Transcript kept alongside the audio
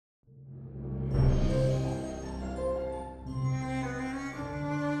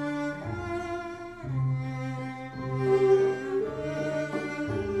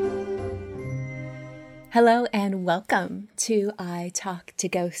Hello and welcome to I Talk to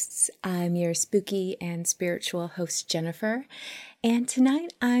Ghosts. I'm your spooky and spiritual host, Jennifer, and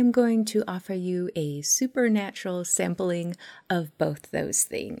tonight I'm going to offer you a supernatural sampling of both those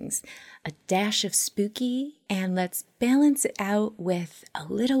things. A dash of spooky, and let's balance it out with a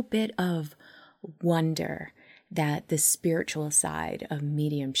little bit of wonder that the spiritual side of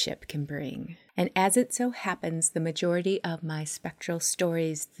mediumship can bring. And as it so happens, the majority of my spectral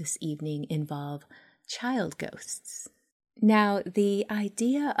stories this evening involve child ghosts. Now, the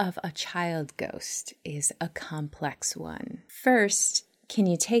idea of a child ghost is a complex one. First, can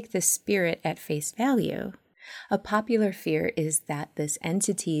you take the spirit at face value? A popular fear is that this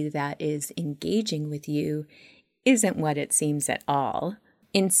entity that is engaging with you isn't what it seems at all.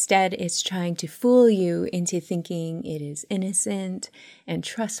 Instead, it's trying to fool you into thinking it is innocent and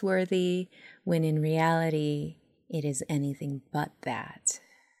trustworthy, when in reality, it is anything but that.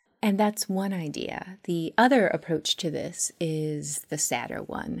 And that's one idea. The other approach to this is the sadder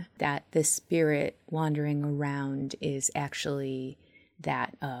one, that the spirit wandering around is actually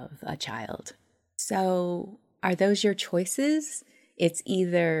that of a child. So, are those your choices? It's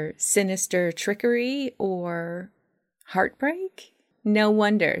either sinister trickery or heartbreak? No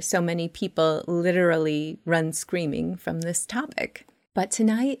wonder so many people literally run screaming from this topic. But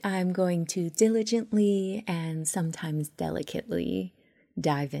tonight I'm going to diligently and sometimes delicately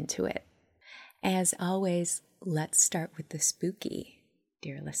dive into it. As always, let's start with the spooky,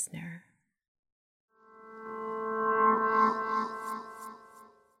 dear listener.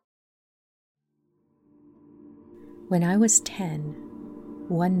 When I was 10,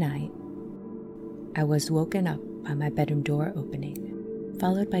 one night, I was woken up by my bedroom door opening,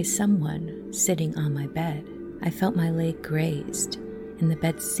 followed by someone sitting on my bed. I felt my leg grazed and the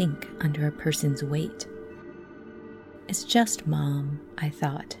bed sink under a person's weight. It's just Mom, I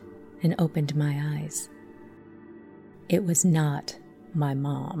thought, and opened my eyes. It was not my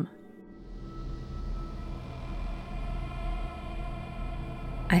mom.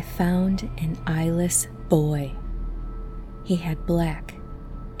 I found an eyeless boy. He had black,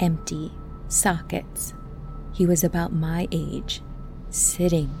 empty sockets. He was about my age,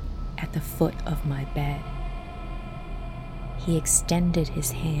 sitting at the foot of my bed. He extended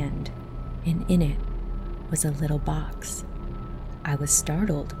his hand, and in it was a little box. I was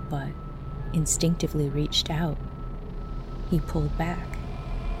startled, but instinctively reached out. He pulled back.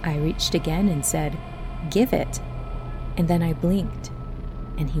 I reached again and said, "Give it." And then I blinked,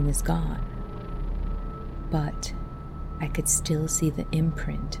 and he was gone. But I could still see the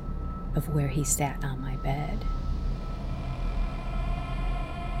imprint of where he sat on my bed.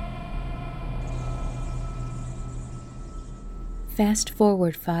 Fast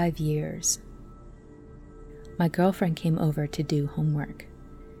forward 5 years. My girlfriend came over to do homework.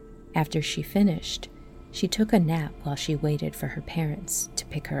 After she finished, she took a nap while she waited for her parents to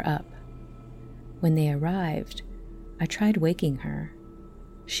pick her up. When they arrived, I tried waking her.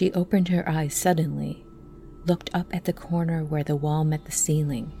 She opened her eyes suddenly, looked up at the corner where the wall met the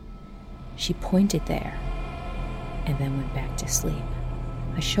ceiling. She pointed there, and then went back to sleep.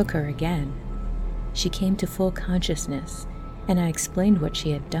 I shook her again. She came to full consciousness, and I explained what she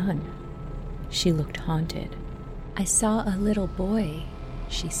had done. She looked haunted. "I saw a little boy,"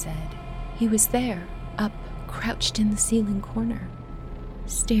 she said. "He was there, up, crouched in the ceiling corner,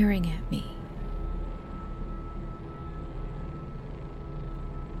 staring at me."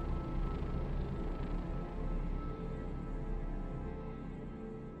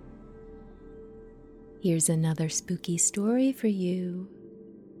 Here's another spooky story for you.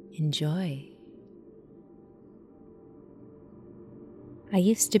 Enjoy. I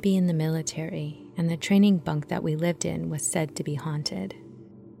used to be in the military, and the training bunk that we lived in was said to be haunted.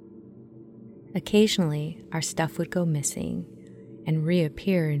 Occasionally, our stuff would go missing and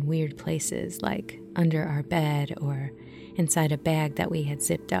reappear in weird places, like under our bed or inside a bag that we had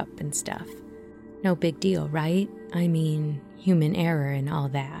zipped up and stuff. No big deal, right? I mean, human error and all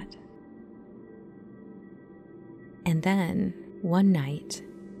that. And then, one night,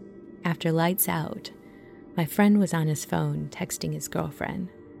 after lights out, my friend was on his phone texting his girlfriend.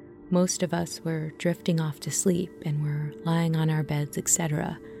 Most of us were drifting off to sleep and were lying on our beds,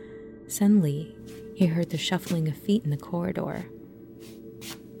 etc. Suddenly, he heard the shuffling of feet in the corridor.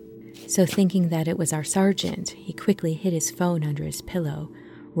 So thinking that it was our sergeant, he quickly hid his phone under his pillow,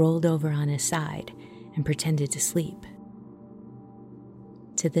 rolled over on his side, and pretended to sleep.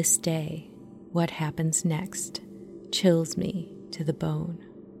 To this day, what happens next chills me to the bone.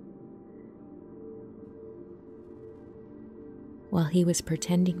 While he was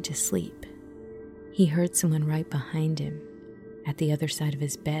pretending to sleep, he heard someone right behind him, at the other side of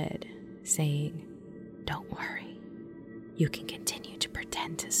his bed, saying, Don't worry. You can continue to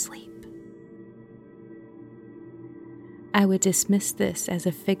pretend to sleep. I would dismiss this as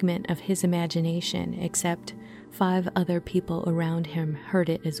a figment of his imagination, except 5 other people around him heard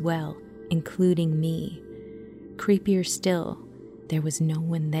it as well, including me. Creepier still, there was no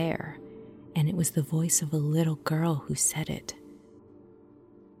one there, and it was the voice of a little girl who said it.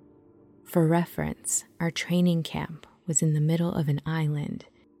 For reference, our training camp was in the middle of an island.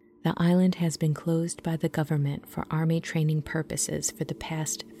 The island has been closed by the government for army training purposes for the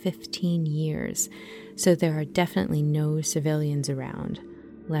past 15 years, so there are definitely no civilians around,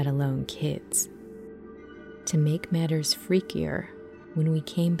 let alone kids. To make matters freakier, when we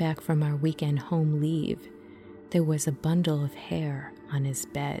came back from our weekend home leave, there was a bundle of hair on his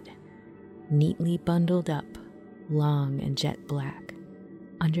bed, neatly bundled up, long and jet black.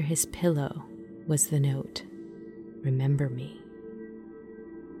 Under his pillow was the note, "Remember me."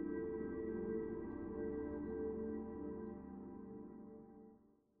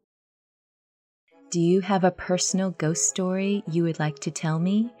 Do you have a personal ghost story you would like to tell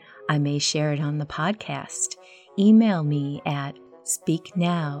me? I may share it on the podcast. Email me at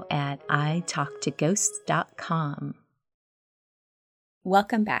speaknow@italktoghosts.com.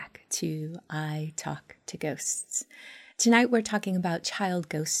 Welcome back to I Talk to Ghosts. Tonight we're talking about child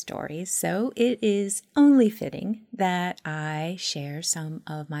ghost stories, so it is only fitting that I share some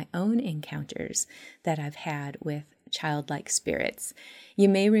of my own encounters that I've had with childlike spirits. You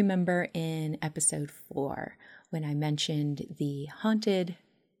may remember in episode 4 when I mentioned the haunted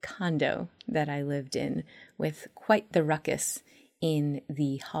condo that I lived in with quite the ruckus in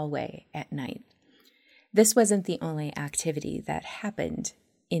the hallway at night. This wasn't the only activity that happened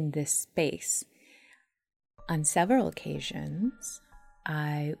in this space. On several occasions,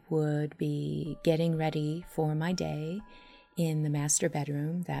 I would be getting ready for my day in the master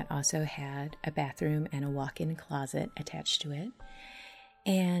bedroom that also had a bathroom and a walk-in closet attached to it.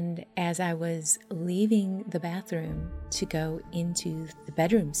 And as I was leaving the bathroom to go into the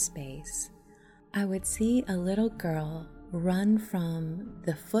bedroom space, I would see a little girl run from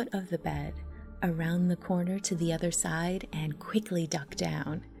the foot of the bed around the corner to the other side and quickly duck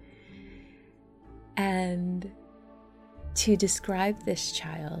down. And to describe this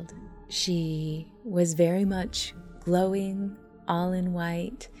child, she was very much glowing, all in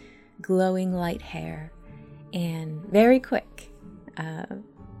white, glowing light hair, and very quick.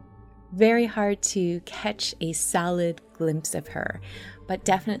 Very hard to catch a solid glimpse of her, but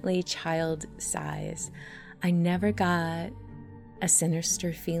definitely child size. I never got a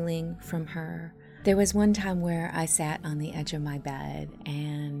sinister feeling from her. There was one time where I sat on the edge of my bed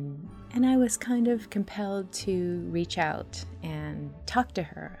and I was kind of compelled to reach out and talk to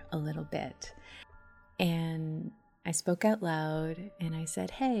her a little bit. And I spoke out loud and I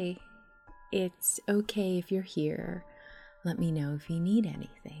said, "Hey, it's okay if you're here. Let me know if you need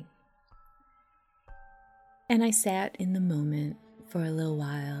anything." And I sat in the moment for a little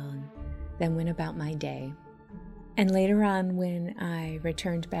while and then went about my day. And later on, when I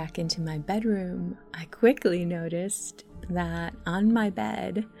returned back into my bedroom, I quickly noticed that on my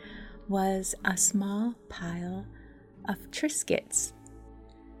bed was a small pile of Triscuits,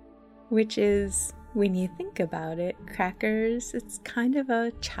 which is, when you think about it, crackers. It's kind of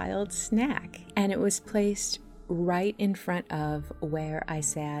a child snack. And it was placed right in front of where I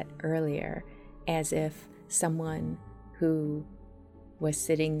sat earlier, as if someone who was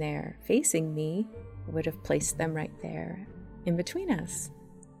sitting there facing me would have placed them right there in between us.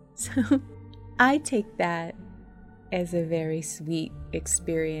 So I take that as a very sweet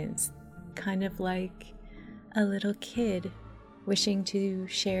experience, kind of like a little kid wishing to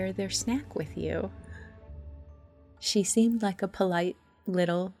share their snack with you. She seemed like a polite,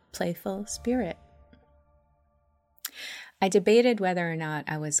 little, playful spirit. I debated whether or not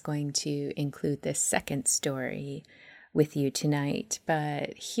I was going to include this second story with you tonight,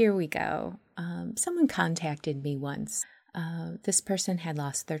 but here we go. Someone contacted me once. This person had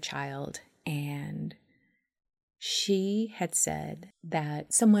lost their child, and she had said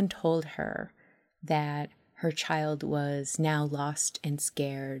that someone told her that her child was now lost and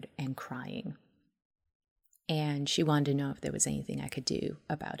scared and crying. And she wanted to know if there was anything I could do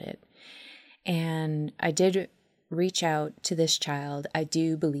about it. And I did reach out to this child. I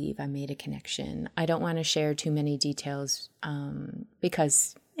do believe I made a connection. I don't want to share too many details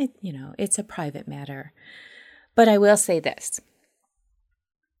because it's a private matter. But I will say this.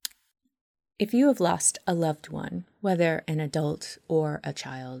 If you have lost a loved one, whether an adult or a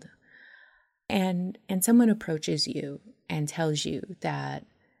child, and someone approaches you and tells you that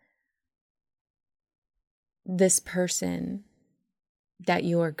this person that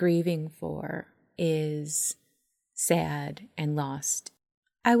you are grieving for is sad and lost,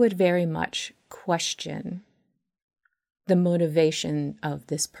 I would very much question the motivation of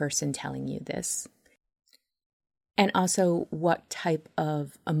this person telling you this. And also what type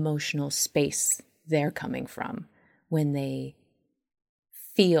of emotional space they're coming from when they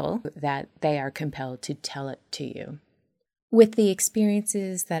feel that they are compelled to tell it to you. With the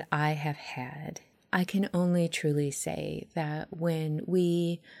experiences that I have had, I can only truly say that when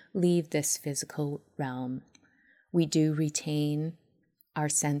we leave this physical realm, we do retain our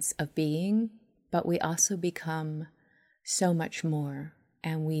sense of being, but we also become so much more,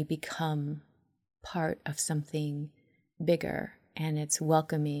 and we become part of something bigger, and it's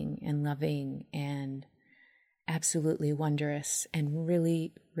welcoming and loving and absolutely wondrous and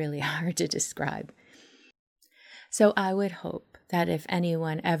really, really hard to describe. So I would hope that if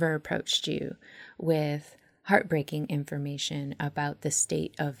anyone ever approached you with heartbreaking information about the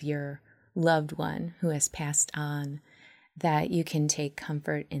state of your loved one who has passed on, that you can take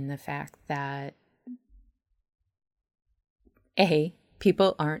comfort in the fact that A,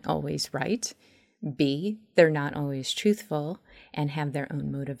 people aren't always right. B, they're not always truthful and have their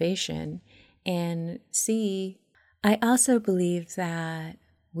own motivation. And C, I also believe that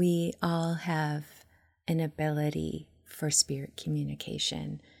we all have an ability for spirit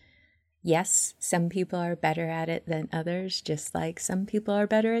communication. Yes, some people are better at it than others, just like some people are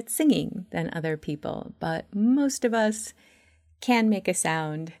better at singing than other people. But most of us can make a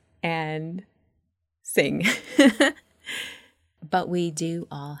sound and sing. But we do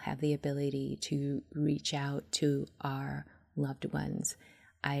all have the ability to reach out to our loved ones.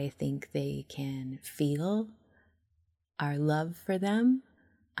 I think they can feel our love for them.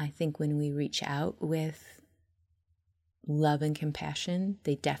 I think when we reach out with love and compassion,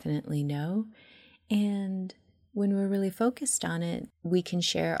 they definitely know. And when we're really focused on it, we can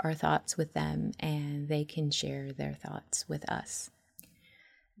share our thoughts with them and they can share their thoughts with us.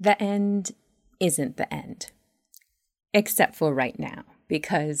 The end isn't the end. Except for right now,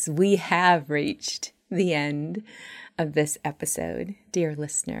 because we have reached the end of this episode, dear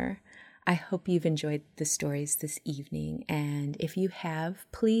listener. I hope you've enjoyed the stories this evening, and if you have,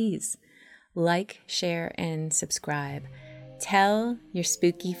 please like, share, and subscribe. Tell your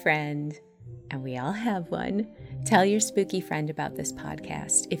spooky friend, and we all have one, tell your spooky friend about this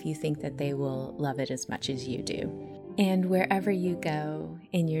podcast if you think that they will love it as much as you do. And wherever you go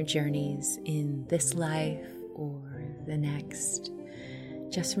in your journeys in this life or the next,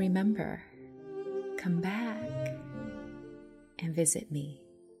 just remember, come back and visit me.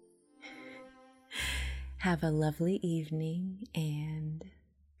 Have a lovely evening and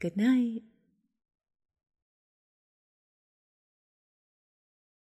good night.